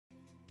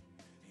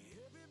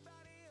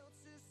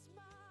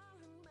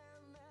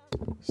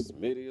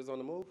Smitty is on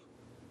the move.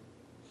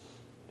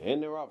 And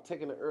they're off.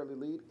 Taking the early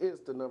lead is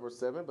the number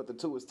 7, but the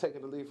 2 is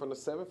taking the lead from the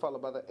 7,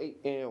 followed by the 8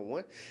 and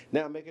 1.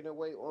 Now making their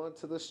way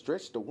onto the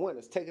stretch. The 1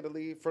 is taking the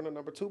lead from the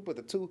number 2, but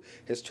the 2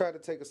 has tried to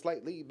take a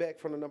slight lead back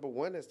from the number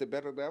 1 as they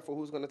battle it out for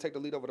who's going to take the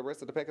lead over the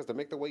rest of the pack as they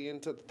make their way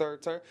into the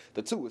third turn.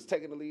 The 2 is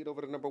taking the lead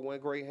over the number 1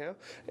 Greyhound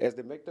as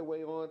they make their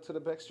way on to the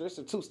back stretch.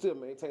 The 2 still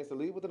maintains the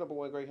lead with the number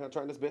 1 Greyhound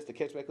trying his best to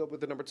catch back up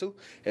with the number 2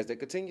 as they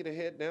continue to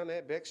head down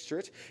that back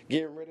stretch,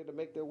 getting ready to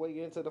make their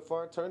way into the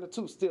far turn. The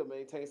 2 still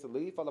maintains the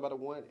lead, followed by the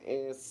 1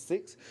 and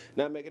 6.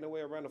 Now making their way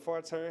around the far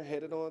turn,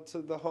 headed on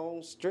to the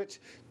home stretch.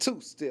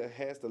 2 still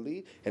has the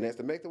lead, and as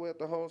they make their way up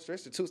the home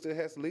stretch, the 2 still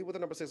has the lead with the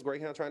number 6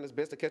 Greyhound trying his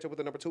best to catch up with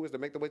the number 2 as they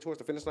make their way towards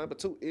the finish line, but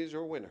 2 is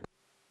your winner.